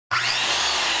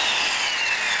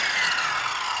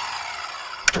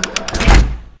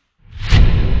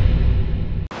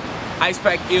Ice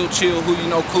Pack, Ill Chill, Who You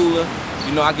Know Cooler.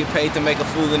 You know I get paid to make a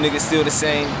fool of niggas, still the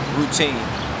same routine.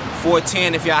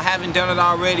 410, if y'all haven't done it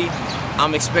already,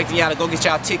 I'm expecting y'all to go get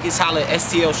y'all tickets, holla at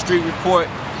STL Street Report.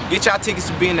 Get y'all tickets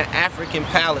to be in the African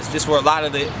Palace. This is where a lot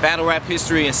of the battle rap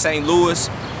history in St. Louis,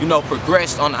 you know,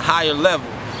 progressed on a higher level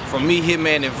from me,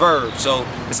 Hitman, and Verb. So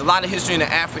there's a lot of history in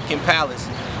the African Palace.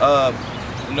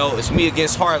 You know, it's me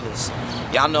against Heartless.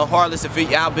 Y'all know Heartless, if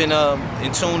y'all been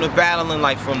in tune to battling,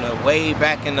 like from the way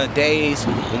back in the days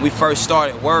when we first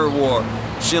started, Word War,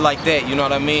 shit like that, you know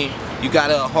what I mean? You got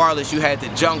Heartless, you had the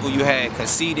Jungle, you had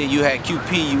Conceited, you had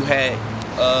QP, you had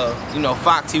you know,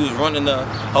 Fox, he was running the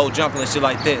whole jumping and shit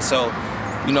like that. So,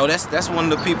 you know, that's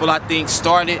one of the people I think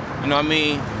started, you know what I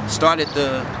mean, started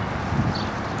the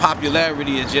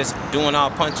popularity of just doing all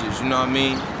punches, you know what I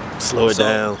mean? Slow it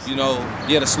down. You know,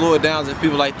 yeah, the slow it downs and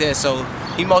people like that. So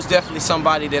he most definitely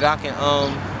somebody that I can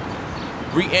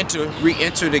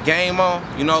re-enter the game on,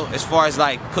 you know, as far as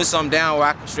like put something down where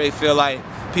I can straight feel like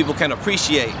people can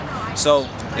appreciate. So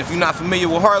if you're not familiar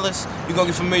with Heartless, you're gonna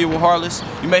get familiar with Heartless.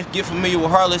 You may get familiar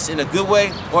with Heartless in a good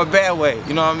way or a bad way.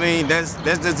 You know what I mean? That's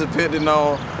just depending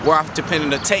on where I'm depending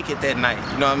to take it that night.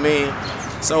 You know what I mean?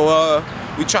 So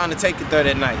we trying to take it there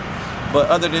that night. But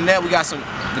other than that, we got the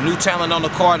new talent on the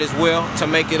card as well to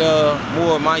make it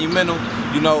more monumental.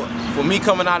 You know, for me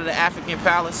coming out of the African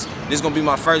Palace, this is gonna be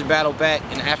my first battle back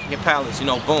in the African Palace. You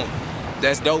know, boom,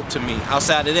 that's dope to me.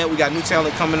 Outside of that, we got new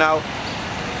talent coming out.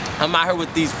 I'm out here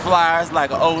with these flyers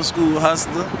like an old school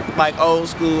hustler,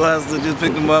 just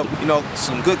pick them up. You know,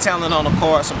 some good talent on the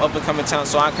card, some up and coming talent.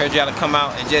 So I encourage y'all to come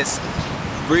out and just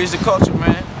bridge the culture,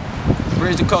 man.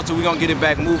 Bridge the culture. We're gonna get it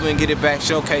back moving, get it back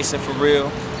showcasing for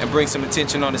real, and bring some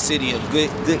attention on the city. A good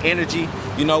energy,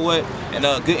 you know what? And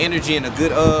good energy and a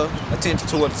good attention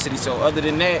toward the city. So other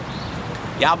than that,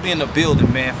 y'all be in the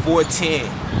building, man. 410.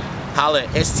 Holla at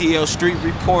STL Street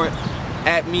Report.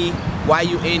 At me,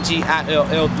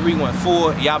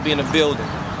 YUNGILL314. Y'all be in the building.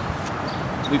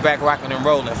 We back rocking and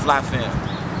rolling. Fly fam.